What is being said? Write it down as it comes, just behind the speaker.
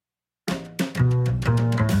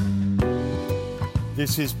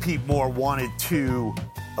This is Pete Moore. Wanted to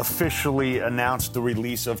officially announce the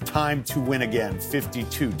release of Time to Win Again,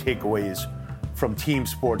 52 takeaways from team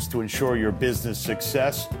sports to ensure your business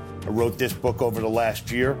success. I wrote this book over the last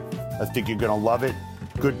year. I think you're going to love it.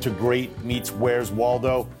 Good to Great meets Where's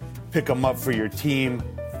Waldo. Pick them up for your team.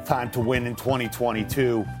 Time to win in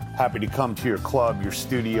 2022. Happy to come to your club, your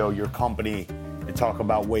studio, your company, and talk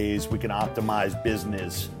about ways we can optimize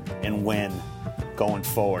business and win going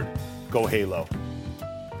forward. Go Halo.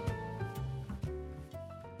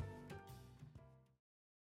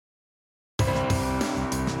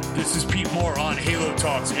 This is Pete Moore on Halo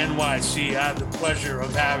Talks NYC. I have the pleasure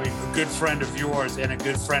of having a good friend of yours and a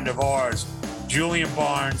good friend of ours, Julian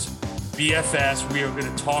Barnes, BFS. We are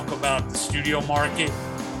going to talk about the studio market,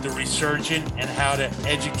 the resurgent, and how to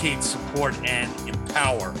educate, support, and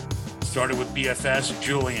empower. Started with BFS.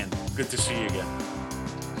 Julian, good to see you again.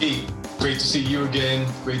 Pete, great to see you again.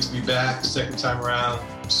 Great to be back. Second time around.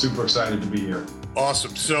 Super excited to be here.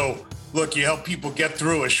 Awesome. So, look, you help people get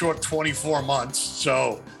through a short 24 months.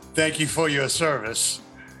 So, thank you for your service.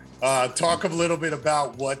 Talk a little bit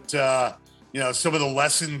about what, some of the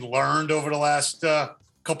lessons learned over the last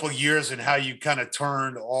couple of years and how you kind of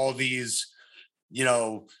turned all these,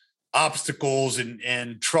 obstacles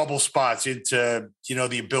and trouble spots into,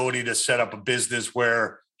 the ability to set up a business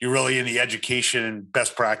where you're really in the education and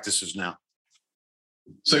best practices now.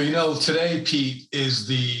 So, today, Pete, is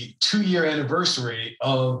the 2-year anniversary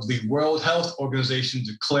of the World Health Organization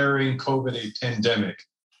declaring COVID a pandemic.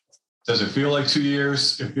 Does it feel like 2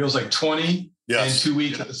 years? It feels like 20 and 2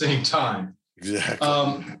 weeks at the same time. Exactly.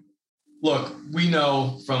 Look, we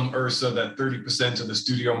know from IRSA that 30% of the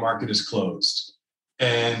studio market is closed.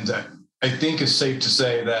 And I think it's safe to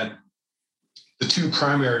say that the two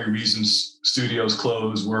primary reasons studios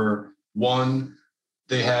closed were, one,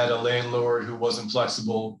 they had a landlord who wasn't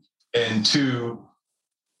flexible, and two,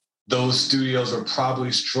 those studios were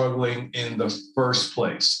probably struggling in the first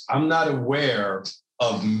place. I'm not aware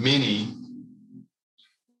of many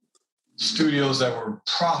studios that were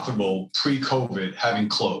profitable pre-COVID having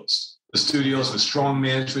closed. The studios with strong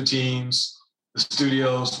management teams, the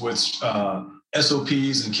studios with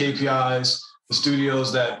SOPs and KPIs, the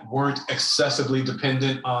studios that weren't excessively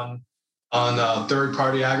dependent on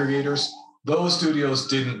third-party aggregators, those studios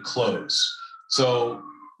didn't close. So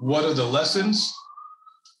what are the lessons?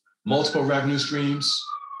 Multiple revenue streams,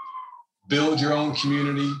 build your own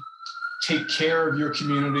community, take care of your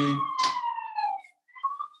community.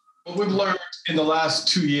 What we've learned in the last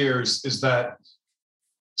 2 years is that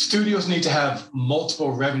studios need to have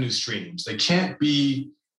multiple revenue streams. They can't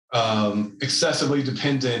be excessively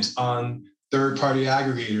dependent on third-party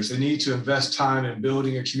aggregators. They need to invest time in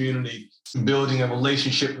building a community, building a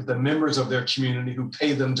relationship with the members of their community who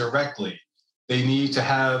pay them directly. They need to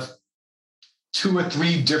have 2 or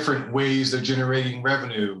 3 different ways of generating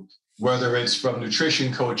revenue, whether it's from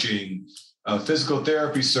nutrition coaching, physical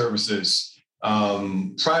therapy services,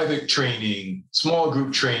 private training, small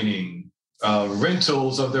group training,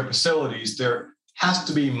 rentals of their facilities. There has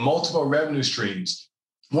to be multiple revenue streams.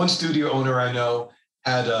 One studio owner I know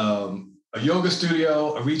had a yoga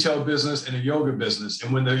studio, a retail business, and a yoga business.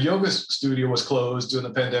 And when the yoga studio was closed during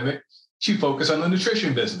the pandemic, she focused on the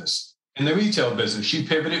nutrition business and the retail business. She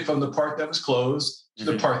pivoted from the part that was closed to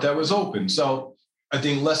the part that was open. So I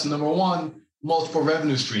think lesson number 1, multiple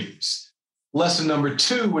revenue streams. Lesson number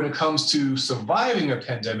 2, when it comes to surviving a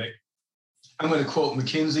pandemic, I'm going to quote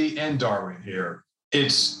McKinsey and Darwin here.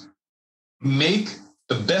 It's make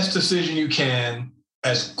the best decision you can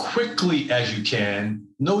as quickly as you can.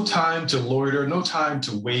 No time to loiter, no time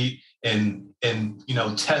to wait and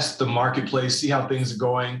test the marketplace, see how things are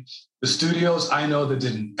going. The studios I know that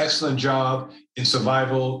did an excellent job in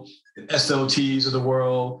survival, the SLTs of the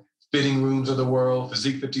world, fitting rooms of the world,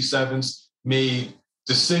 Physique 57s, made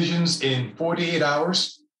decisions in 48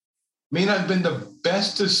 hours. May not have been the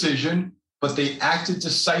best decision, but they acted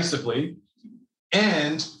decisively.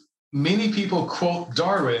 And many people quote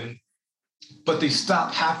Darwin, but they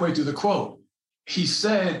stop halfway through the quote. He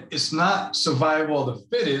said it's not survival of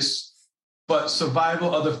the fittest, but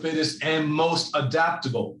survival of the fittest and most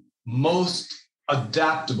adaptable. Most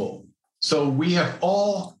adaptable. So we have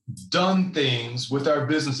all done things with our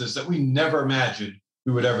businesses that we never imagined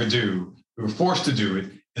we would ever do. We were forced to do it.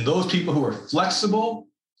 And those people who are flexible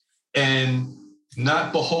and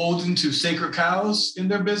not beholden to sacred cows in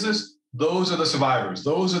their business, those are the survivors.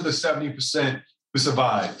 Those are the 70% who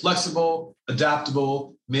survive. Flexible,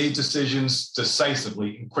 adaptable, made decisions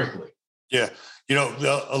decisively and quickly. Yeah.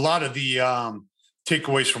 A lot of the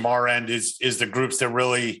takeaways from our end is the groups that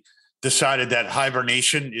really decided that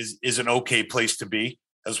hibernation is an okay place to be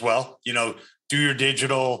as well. do your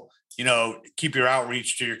digital, keep your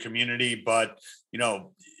outreach to your community, but,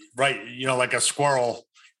 like a squirrel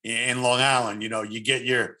in Long Island, you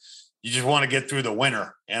just want to get through the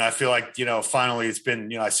winter. And I feel like, finally it's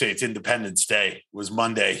been, I say it's Independence Day. It was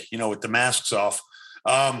Monday, with the masks off.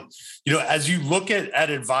 As you look at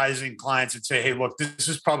advising clients and say, hey, look, this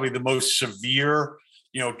is probably the most severe,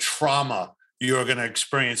 trauma you're going to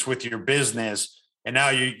experience with your business. And now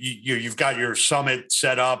you've got your summit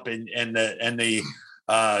set up and the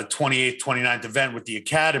 28th, 29th event with the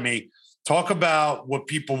Academy. Talk about what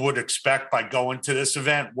people would expect by going to this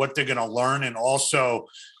event, what they're going to learn, and also,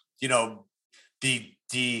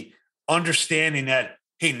 the understanding that,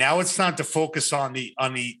 hey, now it's time to focus on the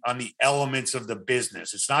elements of the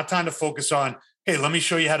business. It's not time to focus on, hey, let me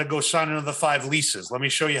show you how to go sign another 5 leases. Let me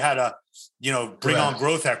show you how to, bring on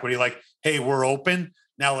growth equity. Like, hey, we're open.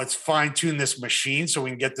 Now let's fine tune this machine so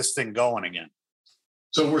we can get this thing going again.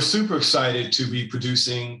 So we're super excited to be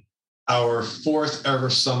producing our 4th ever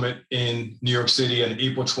summit in New York City on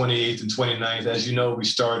April 28th and 29th. As you know, we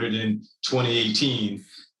started in 2018.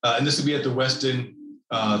 And this will be at the Westin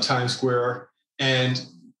Times Square. And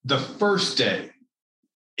the first day,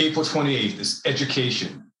 April 28th, is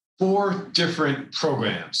education. 4 different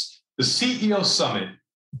programs. The CEO Summit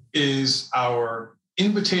is our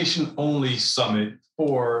invitation-only summit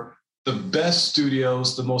for the best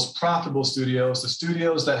studios, the most profitable studios, the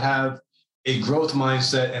studios that have a growth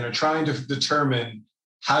mindset and are trying to determine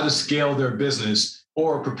how to scale their business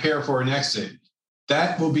or prepare for an exit.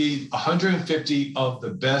 That will be 150 of the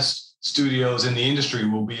best studios in the industry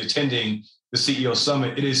will be attending the CEO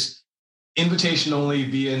Summit. It is invitation only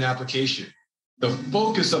via an application. The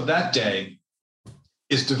focus of that day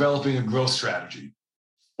is developing a growth strategy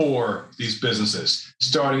for these businesses.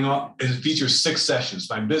 Starting off, it features 6 sessions.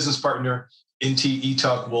 My business partner, NT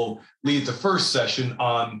Etuck, will lead the first session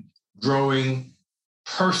on growing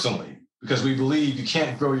personally, because we believe you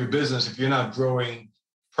can't grow your business if you're not growing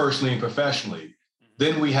personally and professionally.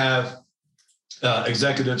 Then we have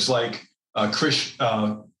executives like Chris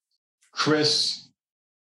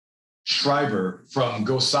Schreiber from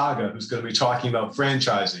GoSaga, who's going to be talking about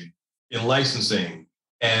franchising and licensing.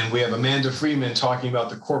 And we have Amanda Freeman talking about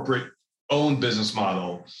the corporate-owned business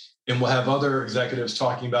model. And we'll have other executives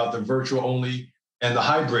talking about the virtual-only and the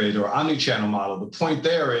hybrid or omni-channel model. The point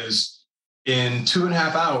there is, in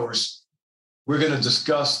 2.5 hours, we're going to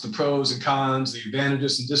discuss the pros and cons, the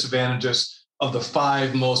advantages and disadvantages of the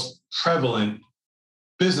 5 most prevalent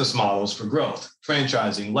business models for growth: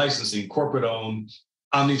 franchising, licensing, corporate-owned,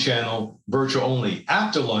 omni-channel, virtual-only.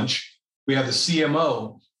 After lunch, we have the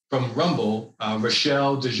CMO from Rumble,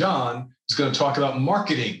 Rochelle Dijon, is going to talk about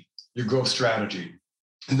marketing your growth strategy.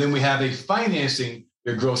 And then we have a financing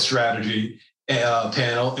your growth strategy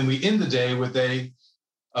panel. And we end the day with a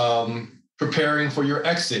preparing for your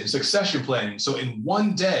exit and succession planning. So in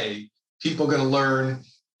one day, people are going to learn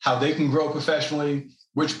how they can grow professionally,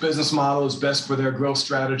 which business model is best for their growth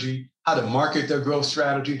strategy, how to market their growth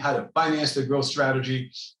strategy, how to finance their growth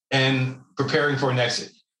strategy, and preparing for an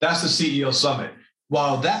exit. That's the CEO Summit.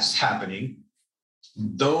 While that's happening,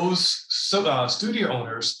 those studio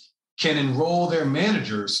owners can enroll their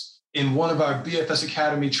managers in one of our BFS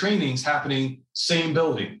Academy trainings happening same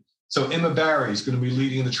building. So Emma Barry is going to be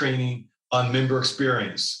leading the training on member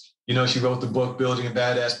experience. She wrote the book, Building a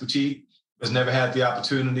Badass Boutique, has never had the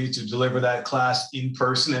opportunity to deliver that class in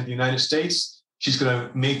person in the United States. She's going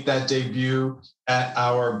to make that debut at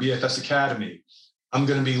our BFS Academy. I'm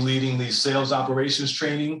going to be leading the sales operations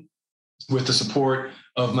training with the support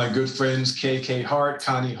of my good friends, KK Hart,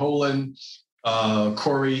 Connie Holan,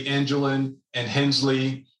 Corey Angelin, and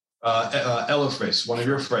Hensley Ellifris, one of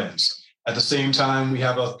your friends. At the same time, we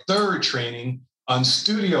have a 3rd training on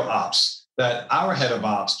studio ops that our head of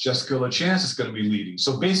ops, Jessica LaChance, is going to be leading.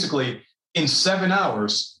 So basically, in 7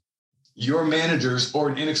 hours, your managers or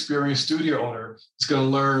an inexperienced studio owner is going to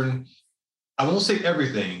learn, I won't say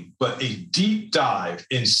everything, but a deep dive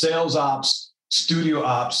in sales ops, studio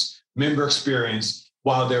ops, member experience,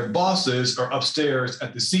 while their bosses are upstairs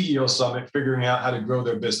at the CEO Summit figuring out how to grow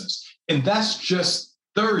their business. And that's just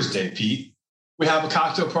Thursday, Pete. We have a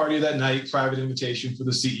cocktail party that night, private invitation for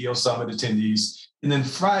the CEO Summit attendees. And then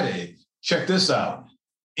Friday, check this out.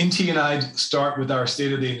 NT and I start with our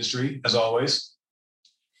state of the industry, as always,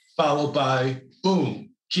 followed by,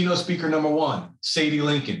 boom, keynote speaker number 1, Sadie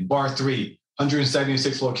Lincoln, Bar 3,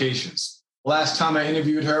 176 locations. Last time I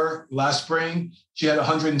interviewed her, last spring, she had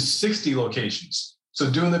 160 locations. So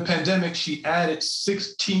during the pandemic, she added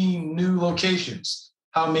 16 new locations.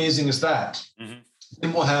 How amazing is that? Mm-hmm.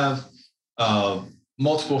 Then we'll have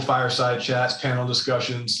multiple fireside chats, panel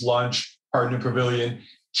discussions, lunch, partner pavilion.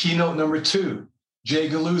 Keynote number 2, Jay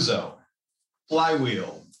Galuzzo,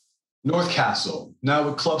 Flywheel, North Castle, now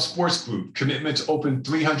with Club Sports Group, commitment to open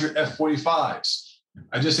 300 F45s.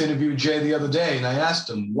 I just interviewed Jay the other day and I asked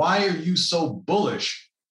him, why are you so bullish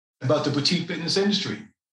about the boutique fitness industry?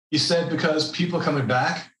 He said, because people are coming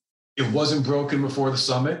back. It wasn't broken before the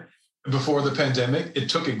summit, before the pandemic. It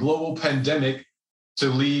took a global pandemic to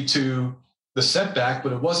lead to the setback,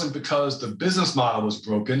 but it wasn't because the business model was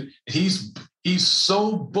broken. He's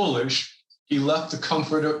so bullish, he left the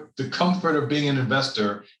comfort of being an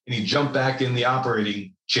investor, and he jumped back in the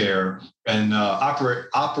operating chair and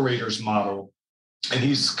operator's model, and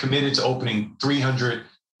he's committed to opening 300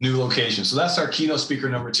 new locations. So that's our keynote speaker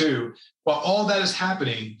number 2. While all that is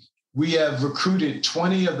happening, we have recruited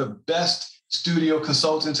 20 of the best studio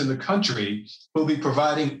consultants in the country who will be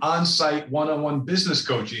providing on-site one-on-one business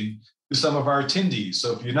coaching to some of our attendees.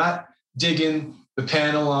 So if you're not digging the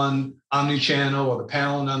panel on omnichannel or the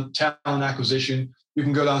panel on talent acquisition, you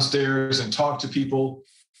can go downstairs and talk to people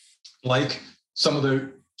like some of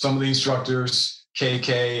the instructors,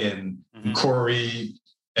 KK and Corey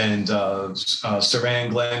and Saran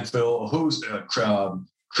Glanville, who's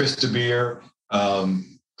Chris DeBeer,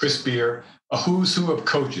 Chris Beer, a who's who of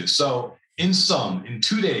coaches. So in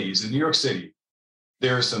 2 days in New York City,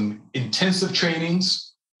 there are some intensive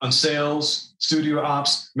trainings on sales, studio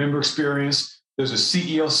ops, member experience. There's a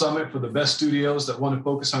CEO summit for the best studios that want to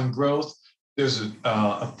focus on growth. There's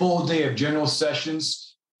a full day of general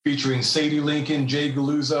sessions featuring Sadie Lincoln, Jay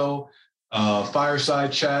Galuzzo,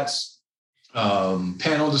 fireside chats,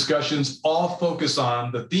 panel discussions, all focus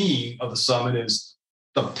on the theme of the summit is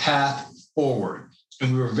the path forward.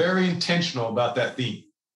 And we were very intentional about that theme.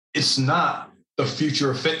 It's not the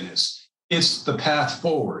future of fitness. It's the path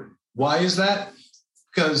forward. Why is that?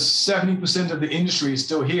 Because 70% of the industry is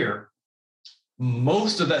still here.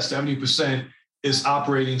 Most of that 70% is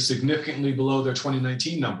operating significantly below their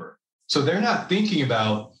 2019 number. So they're not thinking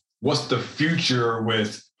about what's the future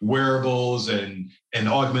with wearables and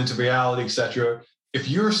augmented reality, et cetera. If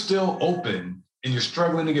you're still open and you're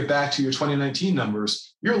struggling to get back to your 2019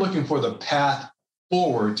 numbers, you're looking for the path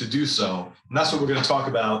forward to do so. And that's what we're going to talk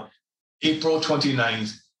about April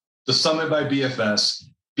 29th, the Summit by BFS,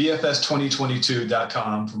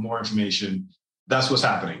 bfs2022.com for more information. That's what's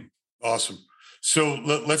happening. Awesome. So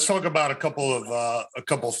let's talk about a couple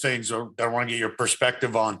of things that I want to get your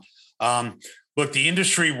perspective on. Look, the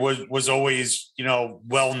industry was always,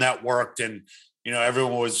 well networked, and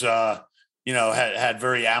everyone was, had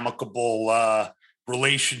very amicable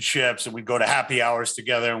relationships, and we'd go to happy hours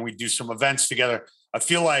together, and we'd do some events together. I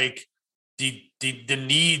feel like the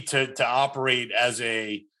need to operate as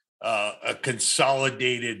a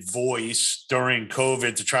consolidated voice during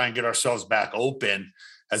COVID to try and get ourselves back open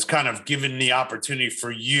has kind of given the opportunity for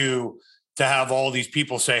you to have all these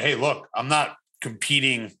people say, hey, look, I'm not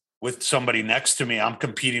competing with somebody next to me. I'm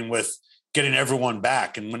competing with getting everyone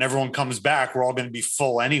back. And when everyone comes back, we're all going to be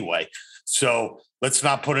full anyway. So let's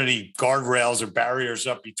not put any guardrails or barriers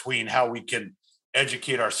up between how we can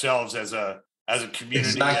educate ourselves as a community,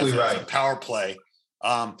 exactly right. As a power play.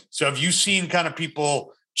 So have you seen kind of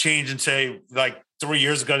people change and say, like 3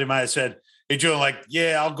 years ago, they might have said, hey, Julian,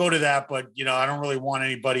 I'll go to that, but, I don't really want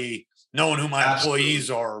anybody knowing who my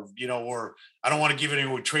employees are, or I don't want to give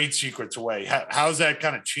any trade secrets away. How's that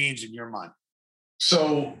kind of changed in your mind?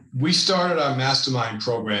 So we started our mastermind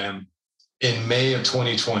program in May of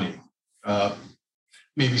 2020,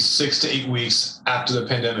 maybe 6 to 8 weeks after the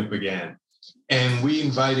pandemic began. And we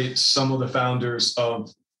invited some of the founders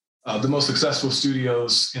of the most successful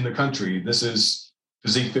studios in the country. This is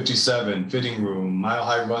Physique 57, Fitting Room, Mile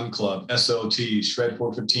High Run Club, SOT, Shred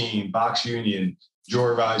 415, Box Union,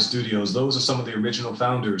 Joyride Studios. Those are some of the original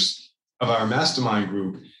founders of our mastermind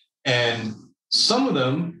group. And some of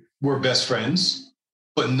them were best friends,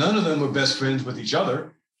 but none of them were best friends with each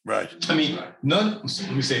other. Right. Let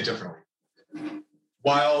me say it differently.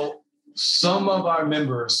 While some of our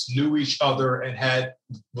members knew each other and had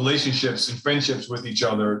relationships and friendships with each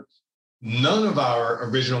other, none of our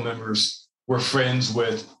original members were friends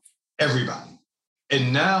with everybody.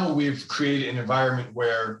 And now we've created an environment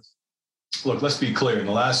where, look, let's be clear, in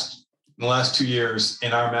the last 2 years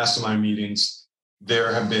in our mastermind meetings,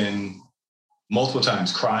 there have been multiple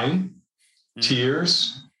times crying,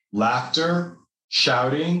 tears, laughter,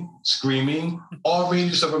 shouting, screaming, all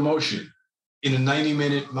ranges of emotion in a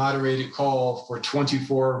 90-minute moderated call for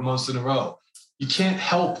 24 months in a row. You can't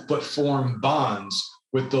help but form bonds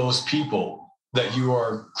with those people that you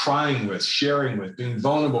are crying with, sharing with, being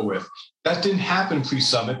vulnerable with. That didn't happen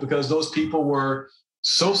pre-summit because those people were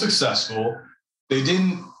so successful. They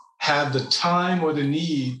didn't have the time or the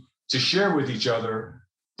need to share with each other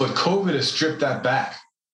But COVID has stripped that back.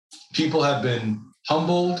 People have been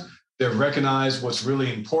humbled. They've recognized what's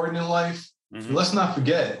really important in life. Mm-hmm. Let's not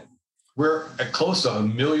forget, we're at close to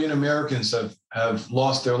 1 million Americans have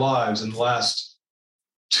lost their lives in the last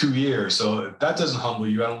 2 years. So if that doesn't humble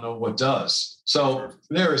you, I don't know what does. So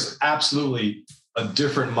there is absolutely a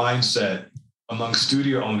different mindset among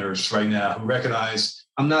studio owners right now who recognize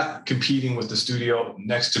I'm not competing with the studio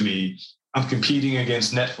next to me. I'm competing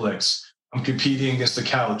against Netflix. I'm competing against the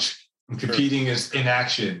couch. I'm competing against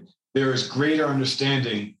inaction. There is greater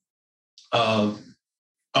understanding of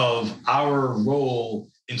our role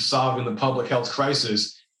in solving the public health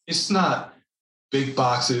crisis. It's not big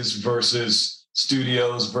boxes versus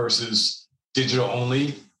studios versus digital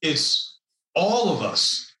only. It's all of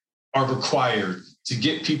us are required to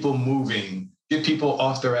get people moving, get people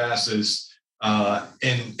off their asses,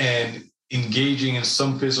 and engaging in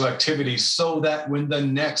some physical activity so that when the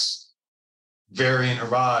next variant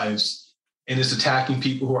arrives and is attacking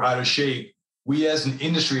people who are out of shape, we as an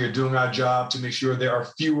industry are doing our job to make sure there are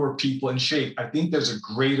fewer people in shape. I think there's a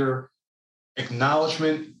greater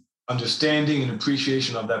acknowledgement, understanding, and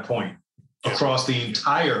appreciation of that point across the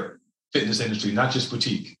entire fitness industry, not just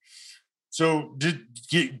boutique. So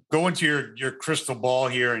go into your crystal ball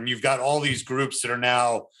here, and you've got all these groups that are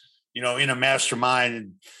now, in a mastermind,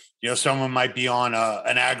 and, someone might be on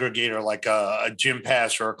an aggregator like a gym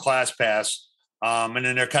pass or a class pass. And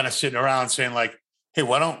then they're kind of sitting around saying like, hey,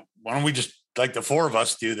 why don't we just, like, the four of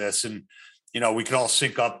us do this, and we can all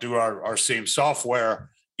sync up through our same software.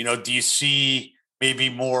 Do you see maybe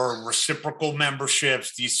more reciprocal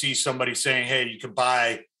memberships? Do you see somebody saying, hey, you could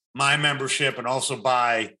buy my membership and also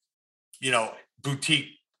buy boutique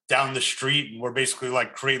down the street, and we're basically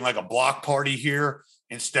like creating like a block party here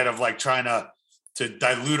instead of like trying to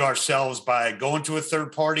dilute ourselves by going to a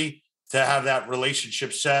third party to have that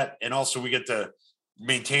relationship set, and also we get to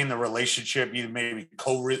maintain the relationship, either maybe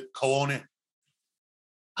co-own it?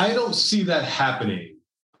 I don't see that happening.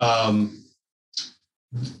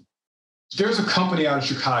 There's a company out of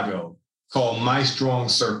Chicago called My Strong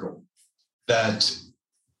Circle that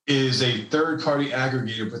is a third-party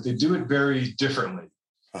aggregator, but they do it very differently.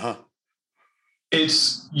 Uh-huh.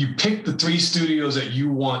 It's you pick the 3 studios that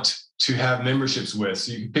you want to have memberships with.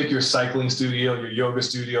 So you can pick your cycling studio, your yoga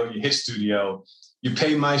studio, your HIIT studio. You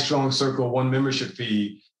pay My Strong Circle one membership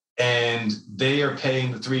fee, and they are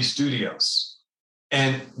paying the 3 studios.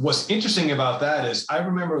 And what's interesting about that is I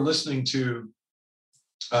remember listening to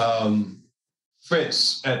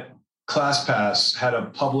Fritz at ClassPass had a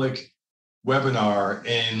public webinar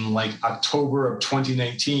in like October of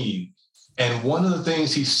 2019. And one of the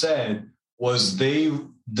things he said was they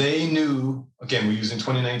knew, again, we're using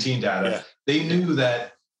 2019 data, they knew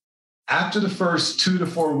that after the first 2 to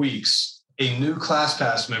 4 weeks, a new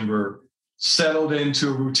ClassPass member settled into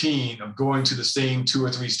a routine of going to the same 2 or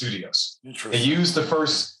 3 studios. They use the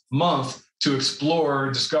first month to explore,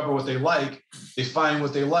 discover what they like. They find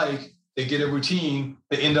what they like. They get a routine.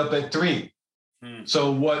 They end up at 3.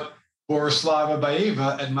 So what Borislava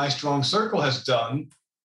Baeva at My Strong Circle has done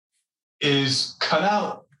is cut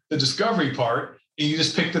out the discovery part, and you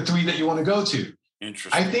just pick the 3 that you want to go to.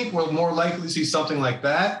 Interesting. I think we're more likely to see something like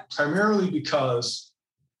that, primarily because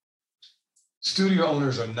studio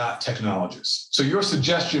owners are not technologists. So your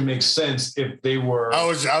suggestion makes sense if they were. I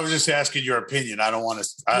was just asking your opinion. I don't want to.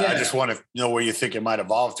 I just want to know where you think it might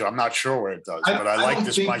evolve to. I'm not sure where it does, but I like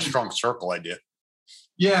this My Strong Circle idea.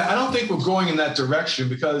 Yeah, I don't think we're going in that direction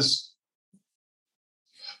because,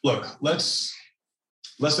 look, let's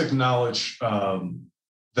acknowledge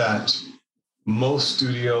that most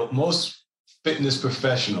fitness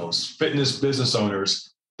professionals, fitness business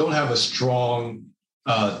owners don't have a strong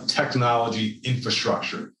technology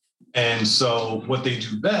infrastructure. And so what they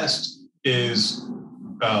do best is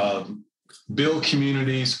build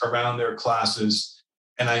communities around their classes.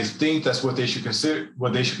 And I think that's what they should consider,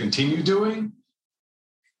 what they should continue doing.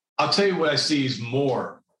 I'll tell you what I see is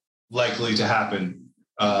more likely to happen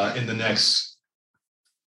in the next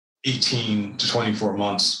 18 to 24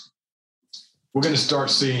 months. We're going to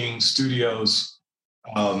start seeing studios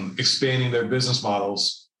expanding their business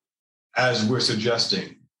models as we're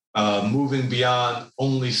suggesting, moving beyond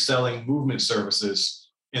only selling movement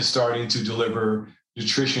services and starting to deliver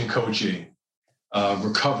nutrition coaching,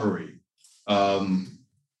 recovery, and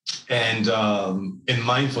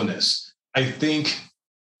mindfulness. I think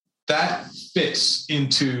that fits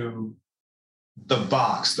into the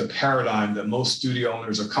box, the paradigm that most studio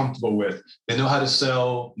owners are comfortable with. They know how to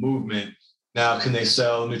sell movement. Now, can they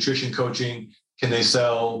sell nutrition coaching? Can they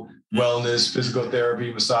sell wellness, physical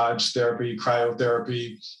therapy, massage therapy,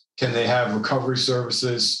 cryotherapy? Can they have recovery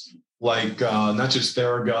services? like not just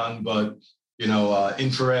Theragun, but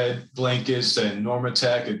infrared blankets and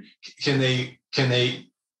Normatec? And can they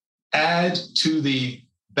add to the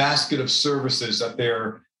basket of services that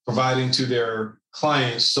they're providing to their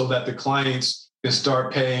clients so that the clients can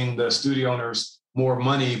start paying the studio owners more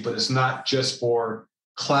money, but it's not just for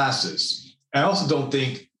classes? I also don't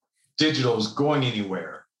think digital is going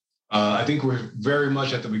anywhere. I think we're very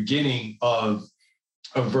much at the beginning of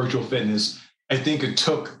virtual fitness. I think it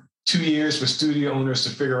took 2 years for studio owners to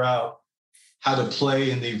figure out how to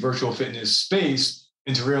play in the virtual fitness space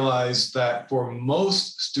and to realize that for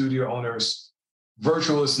most studio owners,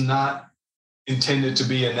 virtual is not intended to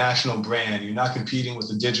be a national brand. You're not competing with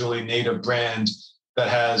a digitally native brand that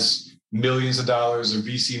has millions of dollars of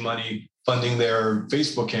VC money funding their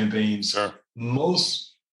Facebook campaigns. Sure.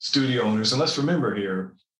 Most studio owners, and let's remember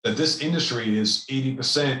here that this industry is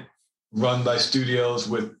 80% run by studios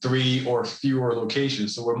with 3 or fewer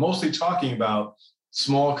locations. So we're mostly talking about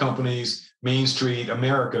small companies, Main Street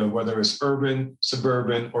America, whether it's urban,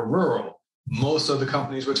 suburban, or rural. Most of the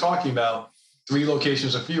companies we're talking about, 3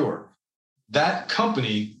 locations or fewer. That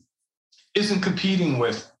company isn't competing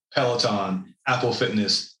with Peloton, Apple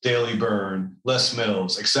Fitness, Daily Burn, Les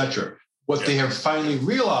Mills, etc. What they have finally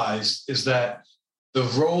realized is that the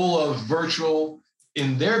role of virtual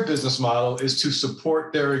in their business model is to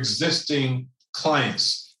support their existing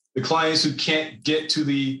clients, the clients who can't get to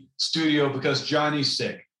the studio because Johnny's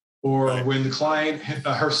sick, or when the client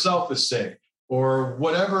herself is sick, or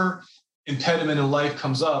whatever impediment in life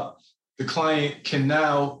comes up, the client can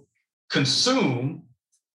now consume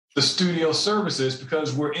the studio services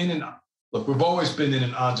because we've always been in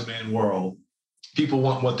an on-demand world. People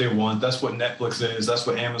want what they want. That's what Netflix is. That's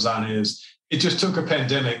what Amazon is. It just took a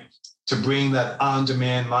pandemic to bring that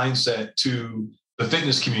on-demand mindset to the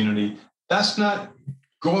fitness community. That's not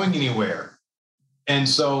going anywhere. And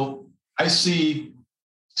so I see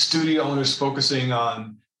studio owners focusing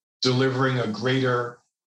on delivering a greater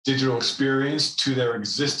digital experience to their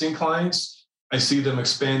existing clients. I see them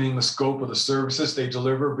expanding the scope of the services they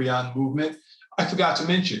deliver beyond movement. I forgot to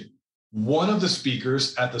mention, one of the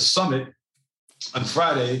speakers at the summit on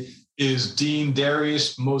Friday is Dean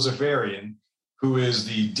Darius Mozafarian, who is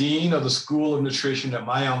the dean of the School of Nutrition at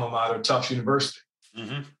my alma mater, Tufts University.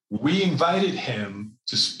 Mm-hmm. We invited him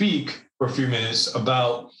to speak for a few minutes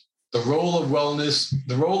about the role of wellness,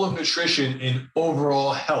 the role of nutrition in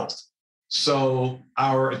overall health. So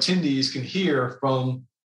our attendees can hear from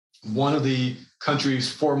one of the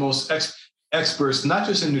country's foremost experts, not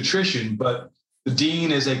just in nutrition, but the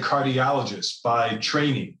dean is a cardiologist by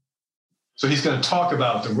training. So he's going to talk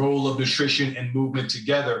about the role of nutrition and movement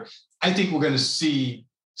together. I think we're going to see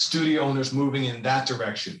studio owners moving in that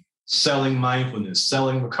direction, selling mindfulness,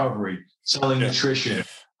 selling recovery, selling nutrition.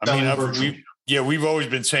 We've always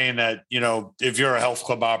been saying that, if you're a health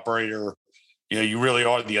club operator, you really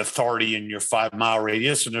are the authority in your 5-mile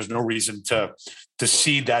radius, and there's no reason to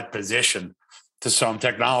cede that position to some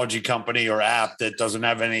technology company or app that doesn't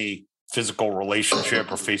have any physical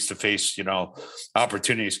relationship or face-to-face,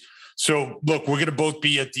 opportunities. So look, we're going to both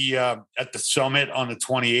be at the summit on the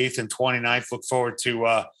 28th and 29th. Look forward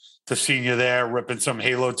to seeing you there, ripping some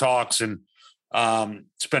Halo talks and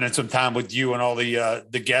spending some time with you and all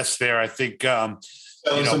the guests there. I think sell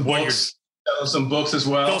some books as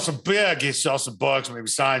well. Sell some books, maybe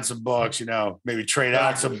sign some books, maybe trade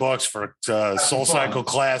out some books for a Soul Cycle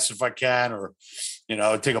class if I can, or,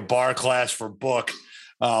 take a bar class for a book.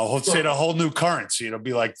 Let's say a whole new currency. It'll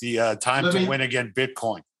be like the time to win again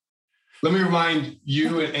Bitcoin. Let me remind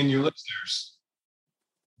you and your listeners,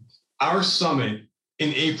 our summit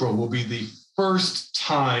in April will be the first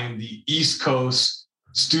time the East Coast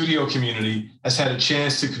studio community has had a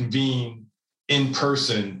chance to convene in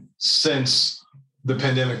person since the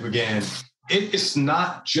pandemic began. It's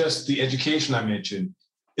not just the education I mentioned.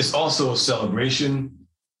 It's also a celebration,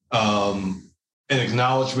 an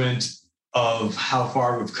acknowledgement of how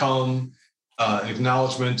far we've come, an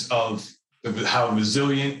acknowledgement of how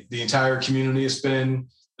resilient the entire community has been,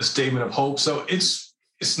 a statement of hope. So it's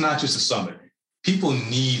not just a summit. People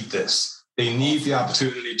need this. They need the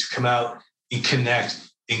opportunity to come out and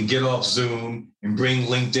connect and get off Zoom and bring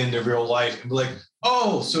LinkedIn to real life and be like,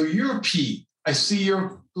 oh, so you're Pete. I see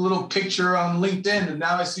your little picture on LinkedIn and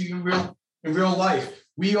now I see you in real life.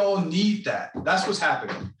 We all need that. That's what's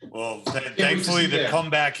happening. Well, thankfully the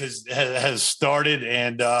comeback has started,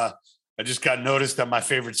 and I just got noticed that my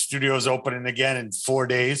favorite studio is opening again in 4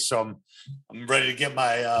 days. So I'm ready to get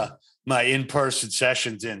my in-person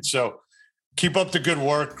sessions in. So keep up the good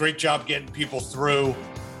work. Great job getting people through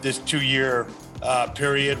this 2-year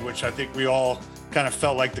period, which I think we all kind of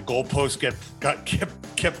felt like the goalpost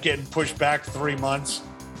kept getting pushed back 3 months.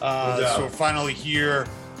 So we're finally here.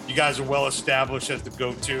 You guys are well established as the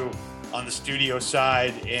go-to on the studio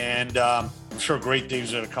side, and I'm sure great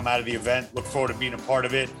things are going to come out of the event. Look forward to being a part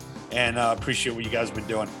of it, and appreciate what you guys have been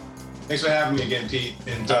doing. Thanks for having me again, Pete,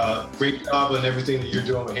 and great job on everything that you're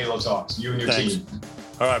doing with Halo Talks, you and your team.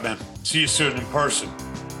 All right, man. See you soon in person.